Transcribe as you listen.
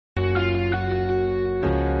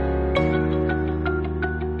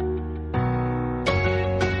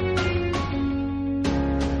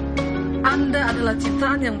adalah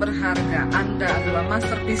ciptaan yang berharga. Anda adalah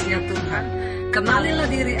masterpiece-nya Tuhan. Kenalilah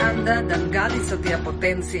diri Anda dan gali setiap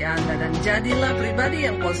potensi Anda dan jadilah pribadi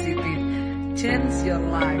yang positif. Change your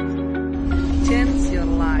life. Change your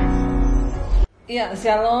life. Ya,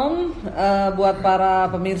 shalom buat para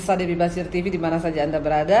pemirsa DEBBY BASJIR TV di mana saja Anda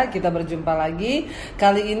berada. Kita berjumpa lagi.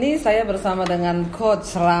 Kali ini saya bersama dengan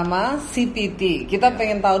Coach Rama CPT. Kita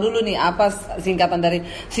pengen tahu dulu nih apa singkatan dari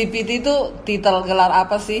CPT itu, titel gelar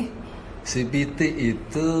apa sih? CPT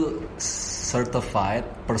itu Certified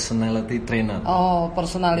Personality Trainer. Oh,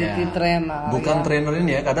 personality trainer. Bukan ya. trainer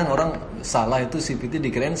ini ya. Kadang orang salah itu CPT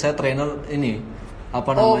dikirain saya trainer ini.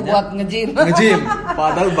 Apa namanya? Oh, buat nge-gym. Nge-gym.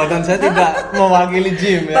 Padahal badan saya tidak mewakili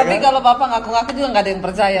gym ya. Tapi kan? kalau Bapak ngaku-ngaku juga nggak ada yang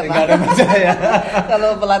percaya, Pak. Nggak ada yang percaya. Kalau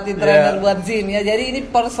pelatih trainer buat gym ya. Jadi ini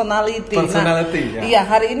personality. Personality. Nah, iya,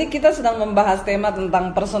 hari ini kita sedang membahas tema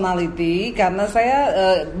tentang personality karena saya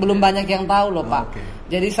belum banyak yang tahu loh, Pak. Okay.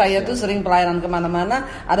 Jadi saya tuh sering pelayanan kemana-mana,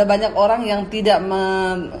 ada banyak orang yang tidak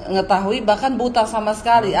mengetahui, bahkan buta sama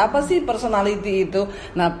sekali. Apa sih personality itu?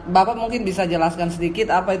 Nah, Bapak mungkin bisa jelaskan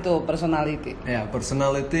sedikit apa itu personality? Ya,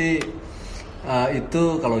 personality itu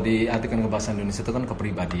kalau diartikan ke bahasa Indonesia itu kan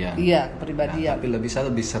kepribadian. Iya, kepribadian. Ya, tapi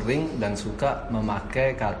saya lebih sering dan suka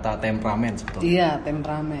memakai kata temperamen sebetulnya. Iya,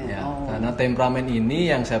 temperamen. Ya, karena temperamen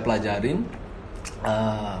ini yang saya pelajarin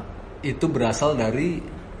itu berasal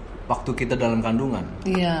dari waktu kita dalam kandungan.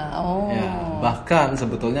 Iya, Ya, bahkan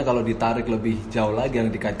sebetulnya kalau ditarik lebih jauh lagi yang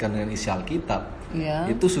dikaitkan dengan isi Alkitab,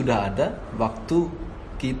 itu sudah ada waktu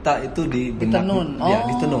kita itu di benak,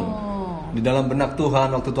 ditenun. Di dalam benak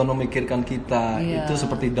Tuhan, waktu Tuhan memikirkan kita, itu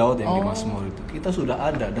seperti Daud yang di Mazmur itu. Kita sudah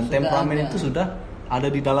ada dan temperamen itu sudah ada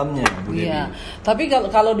di dalamnya, Bu Debbie. Iya. Tapi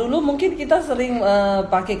kalau dulu mungkin kita sering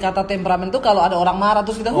pakai kata temperamen itu kalau ada orang marah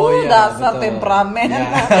terus kita dasar betul. Temperamen.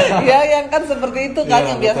 Ya, yang kan seperti itu kan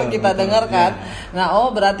yang biasa kita dengar kan. Nah,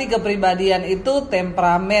 berarti kepribadian itu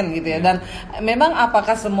temperamen gitu ya. Dan memang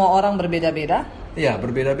apakah semua orang berbeda-beda? Iya,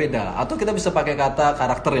 berbeda-beda. Atau kita bisa pakai kata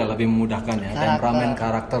karakter ya, lebih memudahkan ya. Temperamen,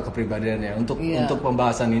 karakter, kepribadian ya. Untuk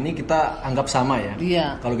pembahasan ini kita anggap sama ya.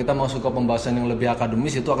 Iya. Kalau kita mau suka pembahasan yang lebih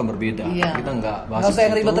akademis itu akan berbeda. Iya. Kita nggak bahas usah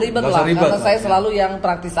yang ribet-ribet lah. Karena saya selalu yang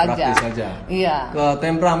praktis aja. Praktis aja. Iya.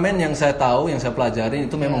 Temperamen yang saya tahu, yang saya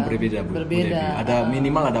pelajari itu memang berbeda, Bu. Berbeda. Ada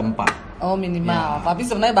minimal ada 4. Oh, minimal. Tapi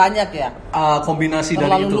sebenarnya banyak ya. Kombinasi terlalu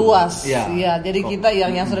dari itu. Terlalu luas. Iya. Jadi kita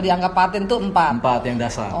yang sudah dianggap paten tuh 4. 4 yang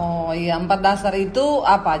dasar. Oh iya, 4 dasar itu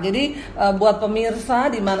apa? Jadi buat pemirsa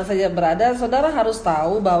di mana saja berada, saudara harus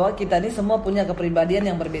tahu bahwa kita ini semua punya kepribadian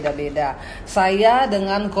yang berbeda-beda. Saya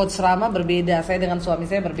dengan Coach Rama berbeda, saya dengan suami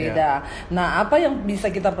saya berbeda. Nah, apa yang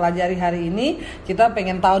bisa kita pelajari hari ini? Kita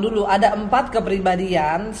pengen tahu dulu ada 4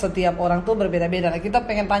 kepribadian, setiap orang tuh berbeda-beda. Nah, kita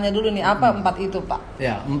pengen tanya dulu nih, apa 4 itu, Pak?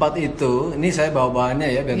 Ya, 4 itu, ini saya bawa bahannya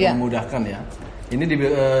ya biar memudahkan ya. Ini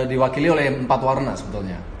diwakili oleh 4 warna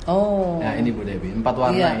sebetulnya. Oh. Ya, ini Bu Debbie. 4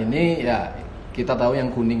 warna ini ya kita tahu yang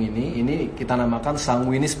kuning ini kita namakan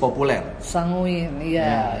sanguinis populer. Sanguin,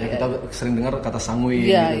 iya. Ya, kita sering dengar kata sanguin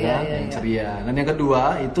gitu kan, yang ceria. Dan yang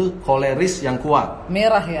kedua itu koleris yang kuat.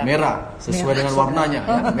 Merah ya. Merah, sesuai dengan warnanya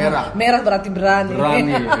ya, merah. Merah berarti berani.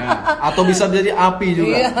 Berani ya. Atau bisa jadi api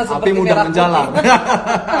juga. Iya, api mudah menjalar.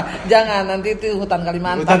 Jangan, nanti itu hutan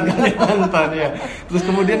Kalimantan. Hutan Kalimantan ya. Terus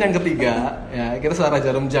kemudian yang ketiga, ya kira searah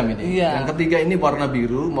jarum jam ini. Iya. Yang ketiga ini warna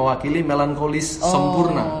biru mewakili melankolis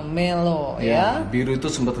sempurna. Melo ya. Biru itu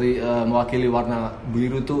seperti mewakili warna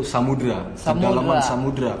biru itu samudra. Kedalaman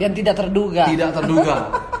samudra. Yang tidak terduga. Tidak terduga.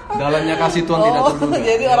 Dalamnya kasih Tuhan tidak terduga.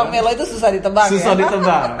 Jadi orang melo itu susah ditebak. Susah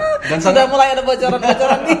ditebak. Dan sudah mulai ada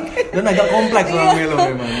bocoran-bocoran nih. Dan agak kompleks orang melo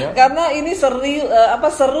memang ya. Karena ini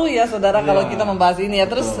seru ya saudara kalau kita membahas ini ya.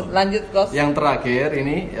 Terus lanjut Kos. Yang terakhir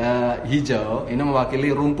ini hijau, ini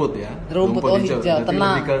mewakili rumput ya. Rumput hijau.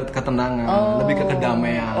 Tenang. Lebih ke ketenangan, lebih ke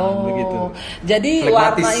kedamaian begitu. Jadi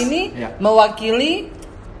warna ini mewakili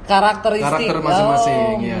karakter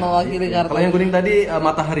masing-masing ya. Mewakili karakter. Kalau yang kuning tadi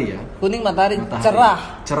matahari ya. Kuning matahari.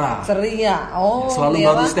 Cerah. Ceria. Selalu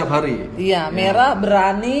merah, baru setiap hari. Iya, merah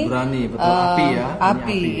berani, betul. Api ya.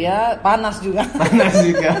 Api ya, panas juga. Panas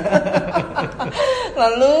juga.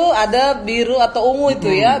 Lalu ada biru atau ungu itu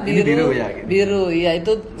ya, biru ya. Biru ya,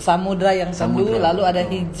 itu samudra yang teduh. Lalu ada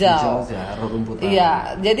hijau. Ya, rumputan. Iya,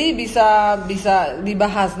 jadi bisa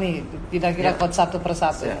dibahas nih kira-kira Coach satu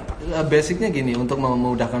persatu. Ya. Basicnya gini, untuk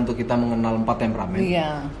memudahkan untuk kita mengenal 4 temperamen.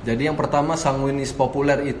 Iya. Jadi yang pertama sanguinis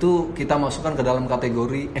populer itu kita masukkan ke dalam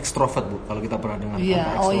kategori ekstrovert, Bu. Kalau kita pernah dengar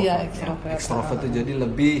ekstrovert. Ekstrovert itu jadi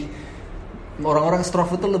lebih orang-orang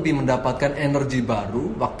ekstrovert itu lebih mendapatkan energi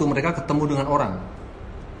baru waktu mereka ketemu dengan orang.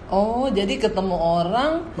 Oh, jadi ketemu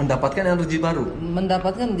orang mendapatkan energi baru.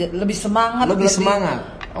 Mendapatkan lebih semangat. Lebih semangat.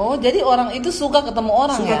 Oh, jadi orang itu suka ketemu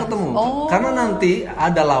orang suka ya? Suka ketemu. Oh. Karena nanti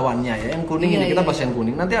ada lawannya ya, yang kuning ini kita bahas yang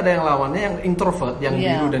kuning. Nanti ada yang lawannya yang introvert, yang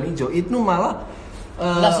biru dan hijau. Itu malah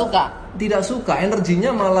nggak suka. Tidak suka,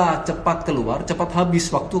 energinya malah cepat keluar, cepat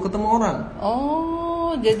habis waktu ketemu orang.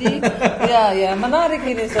 Oh, jadi ya menarik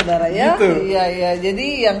ini saudara ya. Gitu. Iya.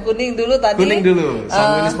 Jadi yang kuning dulu tadi. Kuning dulu,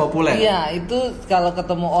 sanguinis populer. Iya, itu kalau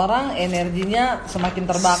ketemu orang energinya semakin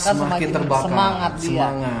terbakar, semakin semangat dia.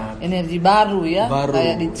 Energi baru ya,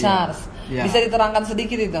 kayak di charge. Ya. Bisa diterangkan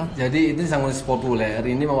sedikit itu? Jadi itu sanguinis populer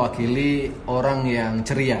ini mewakili orang yang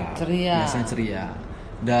ceria. Biasanya ceria.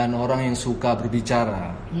 Dan orang yang suka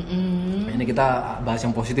berbicara. Ini kita bahas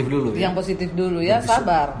yang positif dulu ya. Yang positif dulu ya,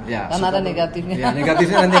 sabar. Ya, karena ada negatifnya. Ya,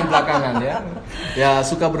 negatifnya nanti yang belakangan ya. Ya,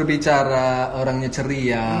 suka berbicara, orangnya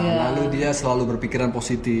ceria, lalu dia selalu berpikiran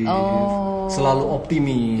positif, selalu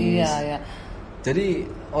optimis. Iya. Jadi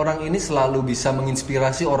orang ini selalu bisa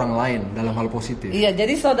menginspirasi orang lain dalam hal positif. Iya,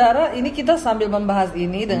 jadi saudara, ini kita sambil membahas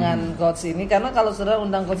ini dengan coach ini, karena kalau saudara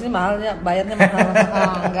undang coach ini bayarnya mahal.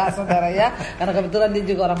 Enggak saudara ya, karena kebetulan dia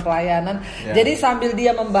juga orang pelayanan. Jadi sambil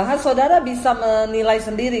dia membahas, saudara bisa menilai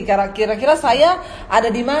sendiri kira-kira saya ada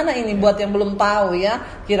di mana ini, buat yang belum tahu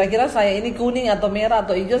ya. Kira-kira saya ini kuning atau merah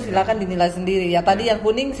atau hijau, silakan dinilai sendiri ya. Tadi yang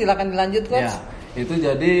kuning silakan dilanjut coach. Itu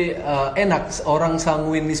jadi enak, orang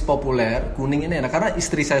sanguinis populer kuning ini enak karena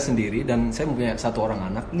istri saya sendiri dan saya punya satu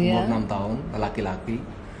orang anak umur 6 tahun laki-laki,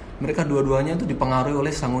 mereka dua-duanya itu dipengaruhi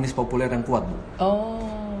oleh sanguinis populer yang kuat, Bu.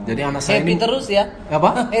 Jadi anak saya happy ini terus ya.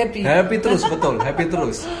 Apa? Happy terus, betul, happy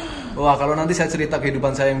terus. Wah, kalau nanti saya cerita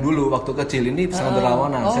kehidupan saya yang dulu waktu kecil ini sangat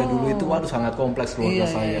berlawanan. Saya dulu itu sangat kompleks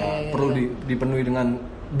keluarga saya. Perlu dipenuhi dengan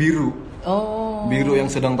biru. Biru yang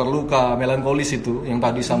sedang terluka, melankolis itu, yang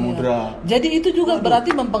tadi samudra. Jadi itu juga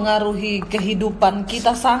berarti mempengaruhi kehidupan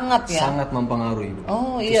kita sangat ya? Sangat mempengaruhi.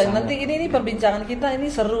 Nanti ini perbincangan kita ini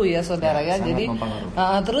seru ya saudara ya. Jadi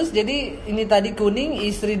terus jadi ini tadi kuning,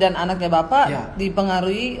 istri dan anaknya Bapak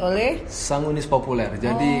dipengaruhi oleh sanguinis populer.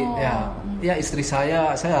 Jadi ya istri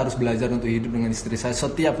saya harus belajar untuk hidup dengan istri saya.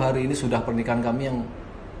 Setiap hari ini sudah pernikahan kami yang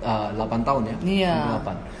 8 tahun ya. Iya.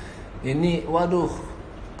 8. Ini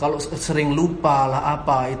kalau sering lupa lah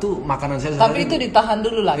apa itu makanan saya. Tapi itu ditahan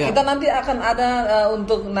dulu lah. Kita nanti akan ada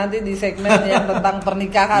untuk nanti di segmen yang tentang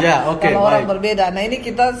pernikahan. Kalau orang berbeda. Nah ini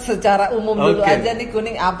kita secara umum dulu aja nih,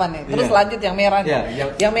 kuning apa nih. Terus lanjut yang merah nih.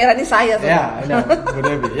 Yang merah ini saya.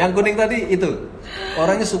 Yang kuning tadi itu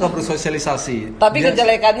orangnya suka bersosialisasi. Tapi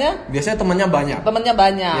kejelekannya? Biasanya temannya banyak.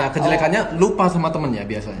 Ya, kejelekannya lupa sama temannya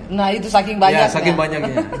biasanya. Nah itu saking banyaknya. Saking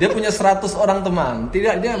banyaknya. Dia punya 100 orang teman.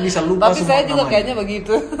 Dia bisa lupa semua. Tapi saya juga kayaknya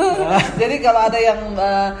begitu. Jadi kalau ada yang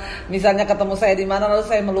misalnya ketemu saya di mana lalu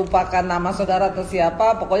saya melupakan nama saudara atau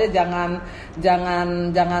siapa, pokoknya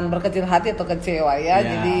jangan berkecil hati atau kecewa ya.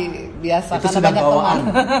 Jadi biasa itu karena banyak bawaan.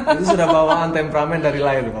 Itu sudah bawaan temperamen dari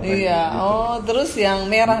lahir. Iya. Terus yang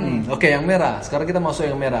merah nih. Oke, yang merah. Sekarang kita masuk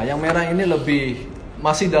yang merah. Yang merah ini lebih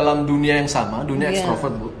masih dalam dunia yang sama, dunia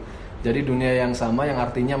ekstrovert, Bu. Jadi dunia yang sama, yang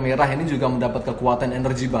artinya merah ini juga mendapat kekuatan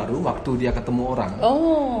energi baru waktu dia ketemu orang.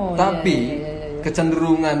 Tapi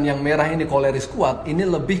kecenderungan yang merah ini koleris kuat, ini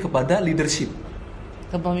lebih kepada leadership.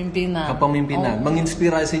 Kepemimpinan.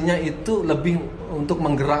 Menginspirasinya itu lebih untuk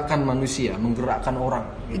menggerakkan manusia, menggerakkan orang.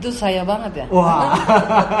 Itu saya banget ya. Wah.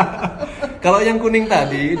 Kalau yang kuning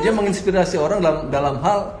tadi, dia menginspirasi orang dalam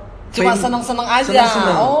hal cuma senang-senang aja.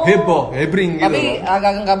 Senang-senang. Heboh, hebring gitu. Tapi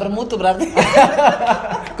agak nggak bermutu berarti.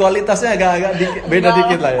 Kualitasnya agak beda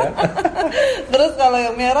dikit lah ya. Terus kalau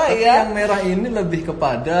yang merah yang merah ini lebih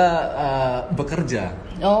kepada bekerja.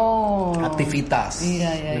 Aktivitas.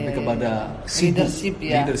 Lebih kepada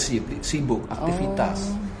leadership, sibuk,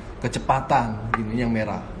 aktivitas. Kecepatan gini yang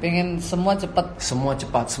merah. Pengen semua cepat,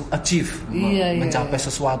 achieve, mencapai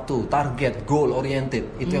sesuatu, target, goal oriented,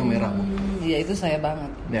 itu yang merah. Iya, itu saya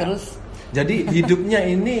banget. Terus jadi hidupnya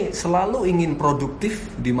ini selalu ingin produktif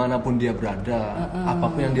dimanapun dia berada,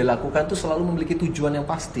 apapun yang dia lakukan itu selalu memiliki tujuan yang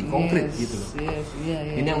pasti, konkret gitu loh.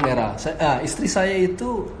 Ini yang merah. Istri saya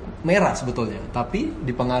itu merah sebetulnya, tapi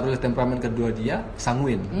dipengaruhi temperamen kedua dia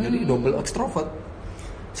sanguin, jadi double extrovert.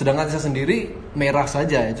 Sedangkan saya sendiri merah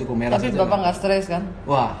saja ya, cukup merah. Tapi saja. Tapi Bapak nggak stres kan?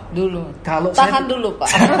 Wah, dulu. Kalau tahan dulu Pak.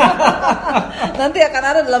 Nanti akan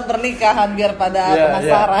ada dalam pernikahan biar pada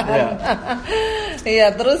penasaran.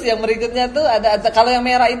 Iya, terus yang berikutnya tuh ada kalau yang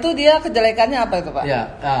merah itu dia kejelekannya apa itu Pak?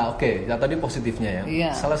 Oke. Ya tadi positifnya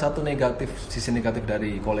ya. Salah satu sisi negatif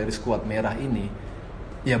dari koleris kuat merah ini,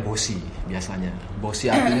 ya bosi biasanya. Bosi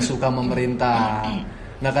artinya suka memerintah.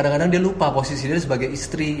 Nah kadang-kadang dia lupa posisi dia sebagai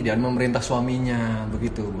istri dan memerintah suaminya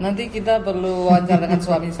begitu. Nanti kita perlu wawancara dengan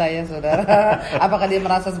suami saya, saudara. Apakah dia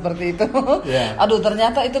merasa seperti itu? Yeah. Aduh,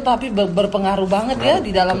 ternyata itu tapi berpengaruh banget ya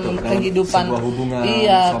di dalam kehidupan. Sebuah hubungan.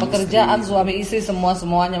 Iya, pekerjaan istri. Suami istri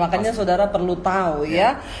semuanya. Makanya saudara perlu tahu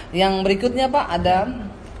ya. Yang berikutnya Pak ada.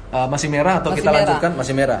 Masih merah atau masih kita merah. Lanjutkan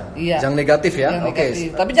masih merah. Iya. Yang negatif ya. Oke.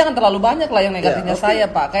 Tapi jangan terlalu banyak lah yang negatifnya saya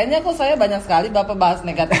Pak. Kayaknya kok saya banyak sekali Bapak bahas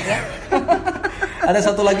negatifnya.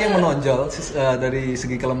 Ada satu lagi yang menonjol dari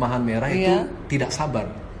segi kelemahan merah itu tidak sabar.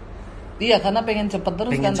 Iya, karena pengen cepet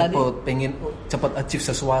terus kan tadi. Pengen cepet achieve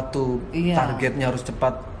sesuatu, targetnya harus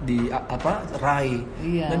cepat raih.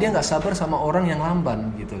 Iya. Nah dia nggak sabar sama orang yang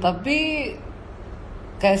lamban gitu. Tapi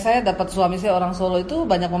kayak saya dapat suami saya orang Solo itu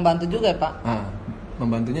banyak membantu juga Pak.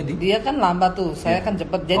 Membantunya dia kan lambat tuh, saya kan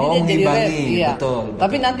cepet, jadi dia jadi betul.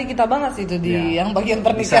 Tapi nanti kita bahas itu di yang bagian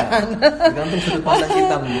pernikahan. Tergantung sudut pandang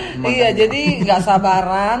kita. Iya, jadi nggak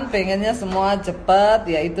sabaran, pengennya semua cepet,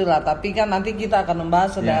 ya itulah. Tapi kan nanti kita akan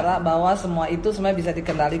membahas saudara bahwa semua itu semuanya bisa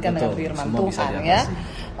dikendalikan dengan firman Tuhan ya.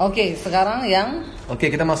 Oke, sekarang Oke,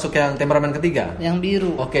 kita masuk yang temperamen ketiga. Yang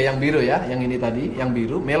biru. Oke, yang biru ya, yang ini tadi, yang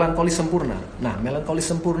biru, melankolis sempurna. Nah, melankolis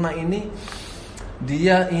sempurna ini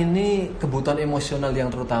dia ini kebutuhan emosional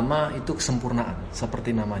yang terutama itu kesempurnaan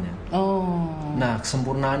seperti namanya. Nah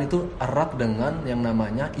kesempurnaan itu erat dengan yang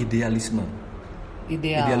namanya idealisme.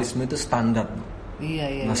 Idealisme itu standar.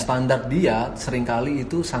 Nah standar dia seringkali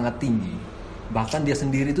itu sangat tinggi. Bahkan dia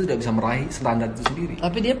sendiri itu tidak bisa meraih standar itu sendiri.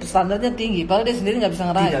 Tapi dia standarnya tinggi, padahal dia sendiri nggak bisa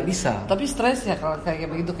ngeraih. Tidak bisa. Tapi stres ya kalau kayak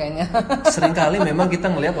begitu kayaknya. Seringkali memang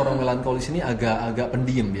kita ngelihat orang melankolis ini agak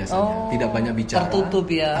pendiam biasanya, tidak banyak bicara. Tertutup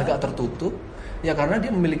ya. Agak tertutup. Ya karena dia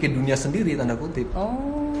memiliki dunia sendiri tanda kutip.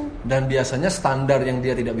 Dan biasanya standar yang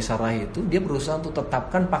dia tidak bisa raih itu dia berusaha untuk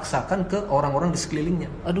paksakan ke orang-orang di sekelilingnya.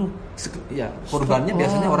 Aduh. Ya korbannya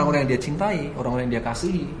biasanya orang-orang yang dia cintai, orang-orang yang dia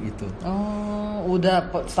kasihi gitu. Udah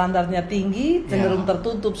standarnya tinggi, cenderung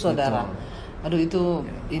tertutup saudara. Betul. Aduh itu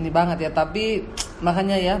ini banget ya. Tapi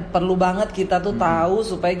makanya ya perlu banget kita tuh tahu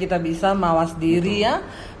supaya kita bisa mawas diri ya.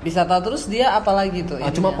 Bisa tahu terus dia apalagi tuh.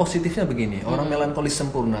 Cuma positifnya begini, orang melankolis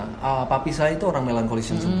sempurna. Papi saya itu orang melankolis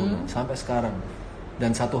yang sempurna sampai sekarang.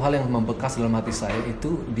 Dan satu hal yang membekas dalam hati saya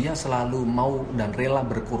itu dia selalu mau dan rela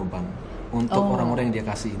berkorban untuk orang-orang yang dia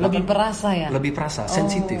kasih. Lebih perasa ya. Lebih perasa,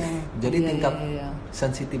 sensitif. Jadi tingkat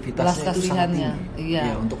sensitivitasnya itu sangat tinggi.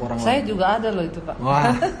 Iya. Untuk orang lain. Saya juga ada loh itu Pak.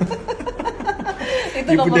 Wah. Itu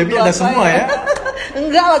Ibu Debbie ada semua ya.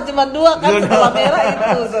 Enggak lah, cuma 2 kan setelah merah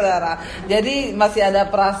itu saudara. Jadi masih ada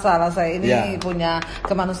perasa lah saya ini punya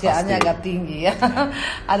kemanusiaannya agak tinggi ya.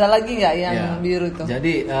 Ada lagi nggak yang biru itu?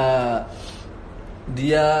 Jadi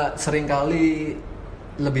dia seringkali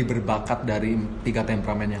lebih berbakat dari 3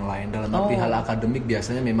 temperamen yang lain. Dalam arti hal akademik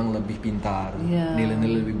biasanya memang lebih pintar,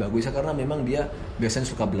 nilai-nilai lebih bagus karena memang dia biasanya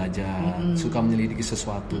suka belajar, suka menyelidiki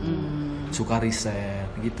sesuatu, suka riset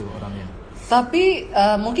gitu orangnya. Tapi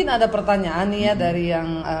mungkin ada pertanyaan nih ya dari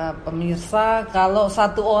yang pemirsa, kalau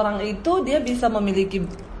satu orang itu dia bisa memiliki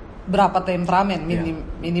berapa temperamen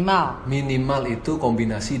minimal? Minimal itu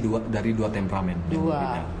kombinasi dari 2 temperamen.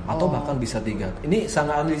 2. Atau bahkan bisa 3. Ini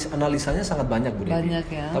sangat analisanya sangat banyak Bu Debbie. Banyak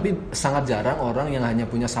ya. Tapi sangat jarang orang yang hanya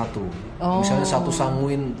punya 1. Misalnya 1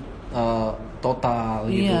 sanguin total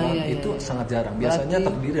gitu kan. Itu sangat jarang. Biasanya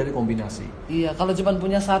terdiri dari kombinasi. Iya, kalau cuma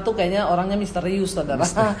punya 1 kayaknya orangnya misterius saudara.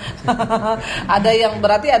 Ada yang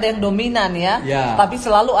berarti ada yang dominan ya. Tapi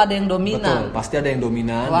selalu ada yang dominan. Betul, pasti ada yang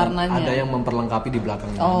dominan. Warnanya. Ada yang memperlengkapi di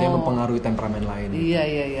belakangnya. Ada yang mempengaruhi temperamen lain.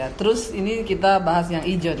 Iya. Terus ini kita bahas yang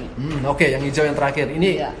hijau nih. Oke, yang hijau yang terakhir.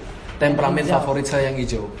 Ini temperamen favorit saya yang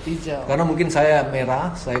hijau. Karena mungkin saya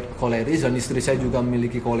merah, saya koleris dan istri saya juga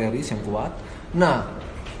memiliki koleris yang kuat. Nah,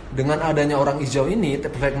 dengan adanya orang hijau ini,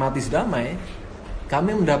 pragmatis damai,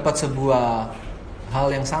 kami mendapat sebuah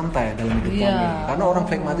hal yang santai dalam hidup kami. Karena orang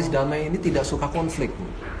pragmatis damai ini tidak suka konflik, Bu.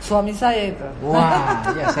 Suami saya itu. Wah,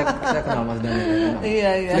 saya kenal Mas Daniel.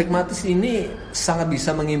 Iya. Pragmatis ini sangat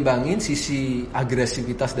bisa mengimbangin sisi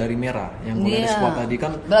agresivitas dari merah yang koleris kuat tadi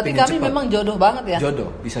kan. Berarti kami memang jodoh banget ya. Jodoh,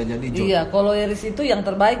 bisa jadi jodoh. Iya, koleris itu yang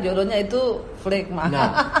terbaik jodohnya itu flegma. Nah,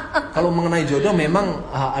 kalau mengenai jodoh memang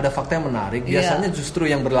ada fakta yang menarik. Biasanya justru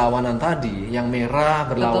yang berlawanan tadi, yang merah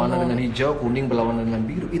berlawanan dengan hijau, kuning berlawanan dengan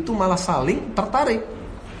biru, itu malah saling tertarik.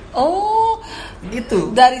 Itu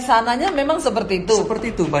dari sananya memang seperti itu.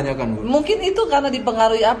 Seperti itu banyak kan Bu. Mungkin itu karena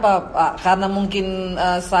dipengaruhi apa Pak? Karena mungkin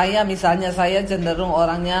saya cenderung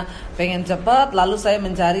orangnya pengen cepat, lalu saya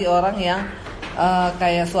mencari orang yang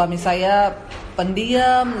kayak suami saya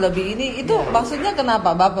pendiam, lebih ini itu maksudnya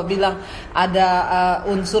kenapa Bapak bilang ada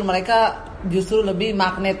unsur mereka justru lebih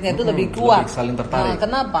magnetnya itu lebih kuat, lebih saling tertarik.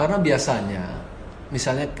 Kenapa? Karena biasanya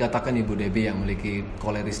misalnya katakan Ibu Debbie yang memiliki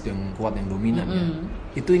koleris yang kuat, yang dominan ya,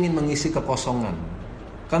 itu ingin mengisi kekosongan,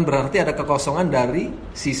 kan berarti ada kekosongan dari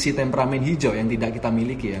sisi temperamen hijau yang tidak kita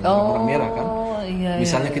miliki ya, orang merah kan.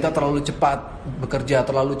 Misalnya kita terlalu cepat bekerja,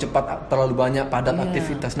 terlalu cepat, terlalu banyak padat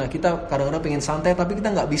aktivitas. Nah kita kadang-kadang pengen santai tapi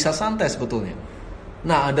kita nggak bisa santai sebetulnya.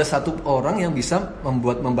 Nah ada satu orang yang bisa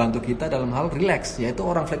membantu kita dalam hal relax, yaitu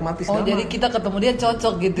orang flegmatis. Jadi kita ketemu dia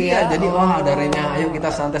cocok gitu ya. Jadi ada Renya, ayo kita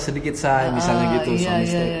santai sedikit say, misalnya gitu.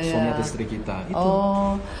 Suami atau istri kita itu.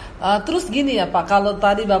 Terus gini ya Pak, kalau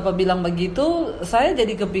tadi Bapak bilang begitu, saya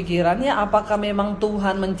jadi kepikirannya apakah memang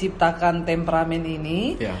Tuhan menciptakan temperamen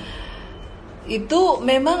ini? Itu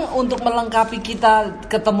memang untuk melengkapi kita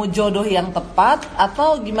ketemu jodoh yang tepat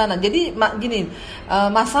atau gimana? Jadi gini,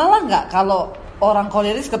 masalah nggak kalau orang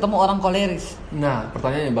koleris ketemu orang koleris? Nah,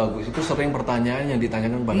 pertanyaan yang bagus. Itu sering pertanyaan yang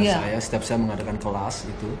ditanyakan kepada saya setiap saya mengadakan kelas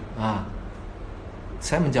itu. Nah,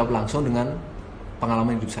 saya menjawab langsung dengan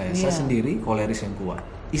pengalaman hidup saya. Saya sendiri koleris yang kuat.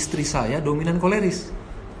 Istri saya dominan koleris.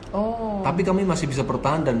 Tapi kami masih bisa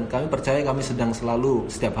bertahan dan kami percaya kami sedang selalu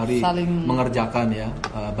setiap hari mengerjakan ya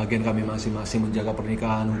bagian kami masing-masing menjaga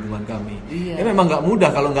pernikahan, hubungan kami. Ya memang nggak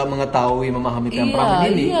mudah kalau nggak mengetahui memahami temperamen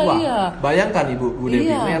ini. Bayangkan Ibu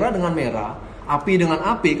Debbie, merah dengan merah, api dengan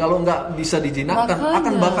api, kalau nggak bisa dijinakkan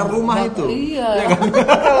akan bakar rumah itu. Ya kan?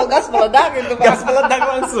 Kalau gas meledak itu Pak. Gas meledak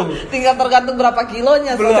langsung. Tinggal tergantung berapa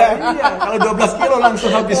kilonya. Kalau 12 kilo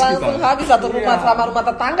langsung habis kita. Langsung habis satu rumah, sama rumah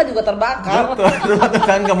tetangga juga terbakar. Betul, rumah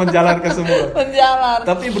tetangga menjalar ke semua.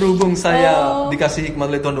 Tapi berhubung saya dikasih hikmat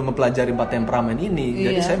oleh Tuhan untuk mempelajari 4 temperamen ini,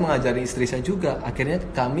 jadi saya mengajari istri saya juga. Akhirnya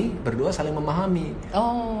kami berdua saling memahami.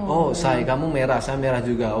 Say, kamu merah, saya merah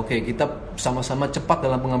juga. Oke, kita sama-sama cepat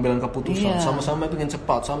dalam pengambilan keputusan. Sama-sama pengen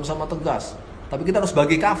cepat, sama-sama tegas. Tapi kita harus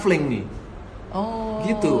bagi kafling nih.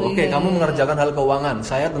 Kamu mengerjakan hal keuangan,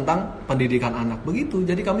 saya tentang pendidikan anak. Begitu.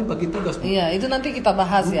 Jadi kami bagi tugas. Itu nanti kita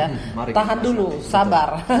bahas ya. Tahan dulu,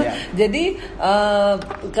 sabar. Jadi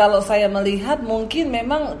kalau saya melihat mungkin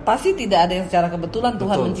memang pasti tidak ada yang secara kebetulan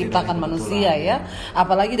Tuhan menciptakan manusia ya.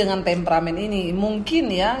 Apalagi dengan temperamen ini.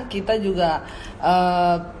 Mungkin ya kita juga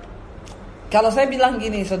kalau saya bilang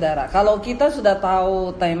gini saudara, kalau kita sudah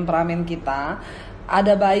tahu temperamen kita,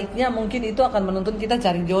 ada baiknya mungkin itu akan menuntun kita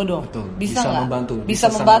cari jodoh. Bisa nggak? Bisa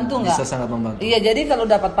membantu nggak? Bisa sangat membantu. Iya, jadi kalau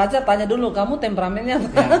dapat pacar tanya dulu kamu temperamennya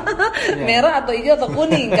merah atau hijau atau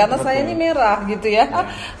kuning, karena saya ini merah gitu ya.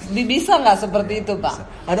 Bisa nggak seperti itu Pak? Bisa.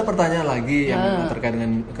 Ada pertanyaan lagi yang terkait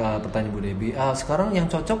dengan pertanyaan Bu Debbie. Sekarang yang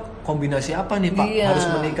cocok kombinasi apa nih Pak? Harus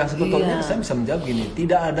menikah sebetulnya? Saya bisa menjawab gini,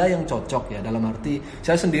 tidak ada yang cocok ya, dalam arti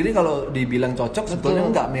saya sendiri kalau dibilang cocok sebetulnya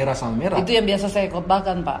nggak merah sama merah. Itu yang biasa saya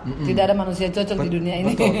khotbahkan Pak. Tidak ada manusia cocok di dunia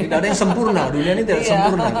ini. Betul, tidak ada yang sempurna. Dunia ini tidak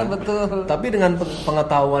sempurna kan? Betul. Tapi dengan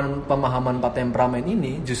pengetahuan, pemahaman 4 temperamen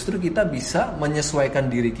ini, justru kita bisa menyesuaikan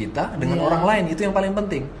diri kita dengan orang lain. Itu yang paling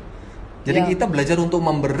penting. Jadi kita belajar untuk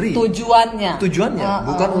memberi. Tujuannya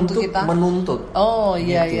bukan untuk kita menuntut.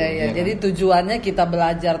 Jadi tujuannya kita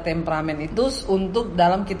belajar temperamen itu untuk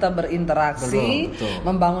dalam kita berinteraksi,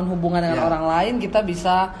 membangun hubungan dengan orang lain, kita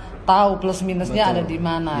bisa tahu plus minusnya ada di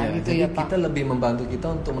mana gitu jadi ya Pak. Kita lebih membantu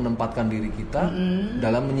kita untuk menempatkan diri kita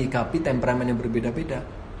dalam menyikapi temperamen yang berbeda-beda.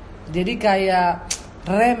 Jadi kayak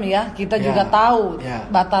rem ya, kita juga tahu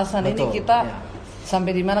batasan ini kita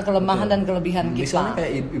sampai di mana kelemahan dan kelebihan kita. Misalnya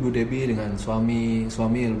kayak Ibu Debbie dengan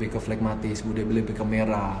suami lebih ke flegmatis, Bu Debbie lebih ke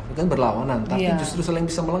merah. Itu kan berlawanan, tapi justru saling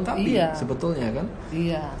bisa melengkapi sebetulnya kan.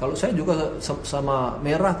 Kalau saya juga sama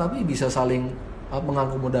merah tapi bisa saling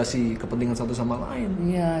mengakomodasi kepentingan satu sama lain.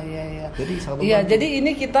 Jadi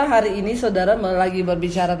ini kita hari ini saudara lagi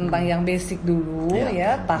berbicara tentang yang basic dulu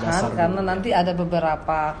tahan karena nanti ada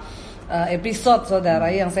beberapa episode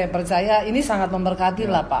saudara yang saya percaya ini sangat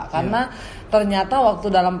memberkati lah Pak, karena ternyata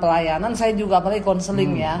waktu dalam pelayanan saya juga apalagi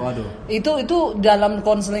konseling itu dalam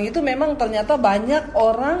konseling itu memang ternyata banyak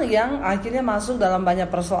orang yang akhirnya masuk dalam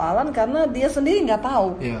banyak persoalan karena dia sendiri nggak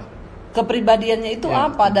tahu kepribadiannya itu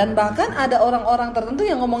apa, dan bahkan ada orang-orang tertentu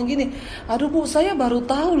yang ngomong gini, aduh Bu, saya baru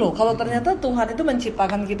tahu loh kalau ternyata Tuhan itu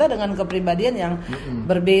menciptakan kita dengan kepribadian yang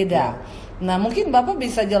berbeda. Nah mungkin Bapak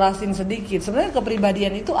bisa jelasin sedikit sebenarnya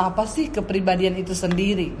kepribadian itu apa sih, kepribadian itu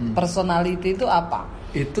sendiri, personality itu apa?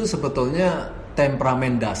 Itu sebetulnya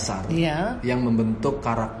temperamen dasar yang membentuk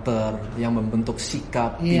karakter, yang membentuk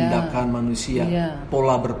sikap, tindakan manusia,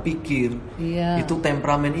 pola berpikir. Itu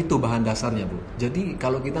temperamen itu bahan dasarnya Bu. Jadi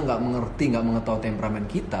kalau kita nggak mengerti, nggak mengetahui temperamen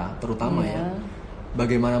kita, terutama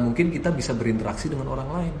bagaimana mungkin kita bisa berinteraksi dengan orang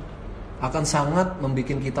lain? Akan sangat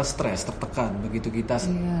membuat kita stres, tertekan begitu kita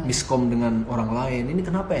miskom dengan orang lain. Ini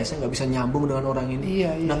kenapa ya saya nggak bisa nyambung dengan orang ini?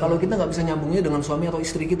 Kalau kita nggak bisa nyambungnya dengan suami atau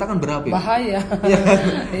istri kita kan berat ya. Bahaya.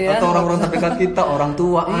 Atau orang-orang terdekat kita, orang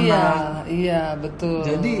tua, anak. Iya, betul.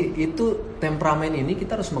 Jadi itu temperamen ini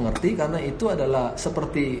kita harus mengerti karena itu adalah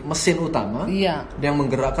seperti mesin utama yang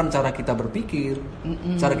menggerakkan cara kita berpikir,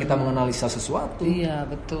 cara kita menganalisa sesuatu. Iya,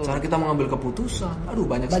 betul. Cara kita mengambil keputusan. Aduh,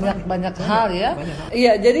 banyak hal ya.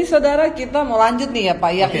 Iya, jadi saudara kita mau lanjut nih ya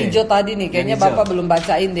Pak. Yang hijau tadi nih kayaknya Bapak belum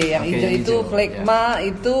bacain deh. Yang hijau itu flegma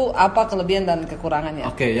itu apa kelebihan dan kekurangannya?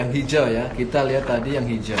 Oke, yang hijau ya. Kita lihat tadi yang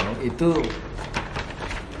hijau itu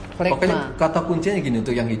pokoknya kata kuncinya gini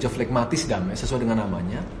untuk yang hijau flegmatis damai sesuai dengan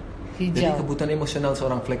namanya. Jadi kebutuhan emosional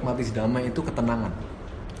seorang flegmatis damai itu ketenangan,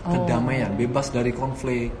 kedamaian, bebas dari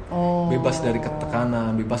konflik, bebas dari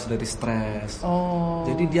ketekanan, bebas dari stres.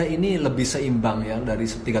 Jadi dia ini lebih seimbang ya dari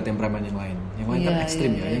 3 temperamen yang lain. Yang lain kan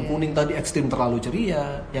ekstrim ya. Yang kuning tadi ekstrim terlalu ceria,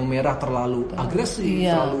 yang merah terlalu agresif,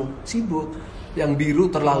 terlalu sibuk, yang biru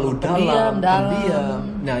terlalu dalam.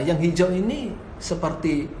 Nah, yang hijau ini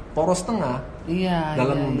seperti poros tengah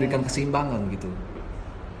dalam memberikan keseimbangan gitu.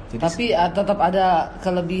 Jadi, tapi tetap ada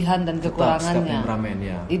kelebihan dan kekurangannya.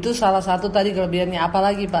 Itu salah satu tadi kelebihannya. Apa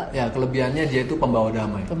lagi Pak? Ya, kelebihannya dia itu pembawa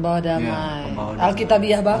damai. Pembawa damai.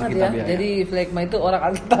 Alkitabiah banget ya. Jadi flegma itu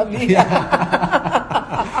orang alkitabiah.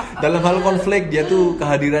 Dalam hal konflik dia tuh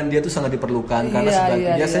kehadiran dia tuh sangat diperlukan karena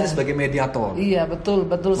biasanya sebagai mediator. Iya, betul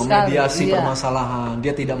sekali. Memediasi permasalahan.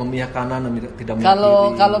 Dia tidak memihak kanan dan tidak memihak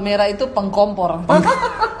kiri. Kalau merah itu pengkompor.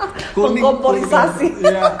 Pengkomporisasi.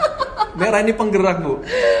 Merah ini penggerak Bu,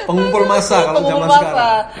 pengumpul massa kalau zaman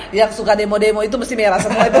sekarang. Yang suka demo-demo itu mesti merah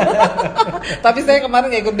semua itu. Tapi saya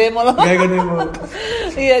kemarin nggak ikut demo loh.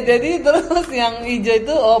 Iya, jadi terus yang hijau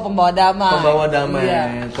itu pembawa damai. Pembawa damai.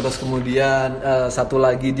 Terus kemudian satu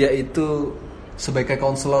lagi dia itu sebagai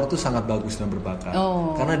konselor tuh sangat bagus dan berbakat.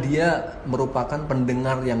 Karena dia merupakan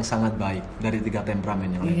pendengar yang sangat baik dari 3 temperamen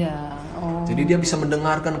yang lain. Jadi dia bisa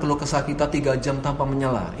mendengarkan keluh kesah kita 3 jam tanpa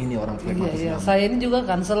menyela. Ini orang flegmatis. Saya ini juga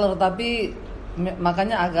konselor, tapi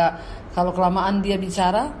makanya agak kalau kelamaan dia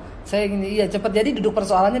bicara, saya gini, cepat jadi duduk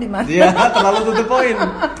persoalannya di mana? Iya, terlalu tutup poin.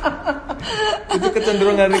 Itu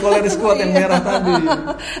kecenderungan dari koleris kuat yang merah tadi.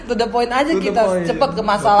 To the point aja kita cepat ke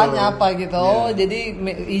masalahnya apa gitu. Jadi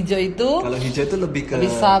hijau itu kalau hijau itu lebih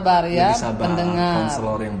sabar ya, pendengar,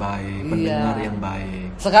 konselor yang baik, pendengar yang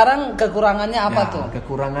baik. Sekarang kekurangannya apa tuh?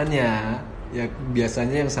 Kekurangannya ya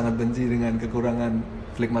biasanya yang sangat benci dengan kekurangan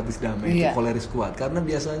flegmatis damai itu koleris kuat karena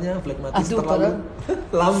biasanya flegmatis terlalu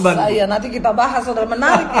lambat. Nanti kita bahas, saudara,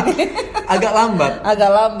 menarik ini. Agak lambat.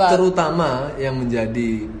 Terutama yang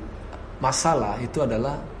menjadi masalah itu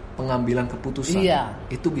adalah pengambilan keputusan.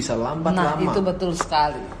 Itu bisa lambat lama. Itu betul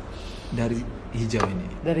sekali. Dari hijau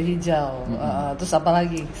ini. Dari hijau. Terus apa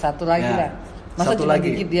lagi? Satu lagi lah. Masa cuma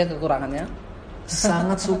dikit dia kekurangannya?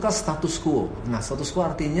 Sangat suka status quo. Nah, status quo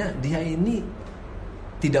artinya dia ini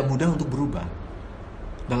tidak mudah untuk berubah.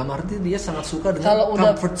 Dalam arti dia sangat suka dengan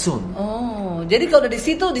comfort zone. Jadi kalau udah di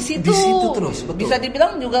situ terus, betul. Bisa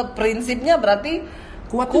dibilang juga prinsipnya berarti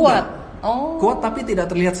kuat. Kuat tapi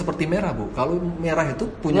tidak terlihat seperti merah Bu. Kalau merah itu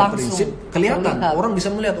punya prinsip kelihatan. Orang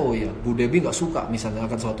bisa melihat Bu Debbie nggak suka misalnya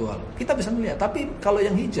akan suatu hal. Kita bisa melihat. Tapi kalau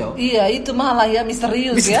yang hijau, itu malah ya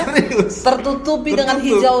misterius ya. Tertutupi dengan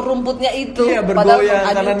hijau rumputnya itu.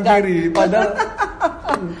 Bergoyang kanan kiri. Padahal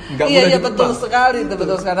nggak mudah ditebak.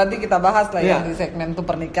 Betul sekali. Nanti kita bahas lah ya di segmen itu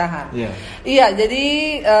pernikahan.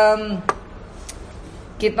 Jadi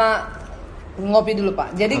kita ngopi dulu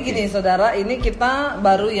Pak. Jadi gini saudara, ini kita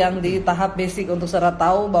baru yang di tahap basic untuk saudara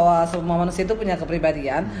tahu bahwa semua manusia itu punya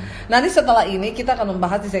kepribadian. Nanti setelah ini kita akan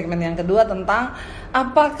membahas di segmen yang kedua tentang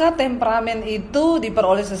apakah temperamen itu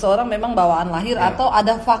diperoleh seseorang memang bawaan lahir atau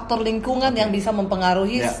ada faktor lingkungan yang bisa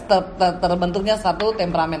mempengaruhi terbentuknya satu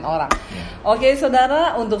temperamen orang. Oke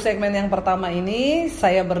saudara, untuk segmen yang pertama ini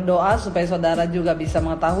saya berdoa supaya saudara juga bisa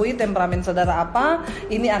mengetahui temperamen saudara apa.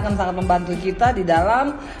 Ini akan sangat membantu kita di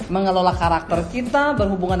dalam mengelola karakter kita,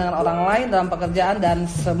 berhubungan dengan orang lain, dalam pekerjaan dan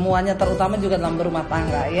semuanya, terutama juga dalam berumah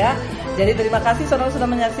tangga ya. Jadi terima kasih saudara sudah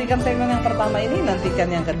menyaksikan segmen yang pertama ini, nantikan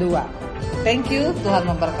yang kedua. Thank you, Tuhan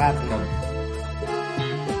memberkati.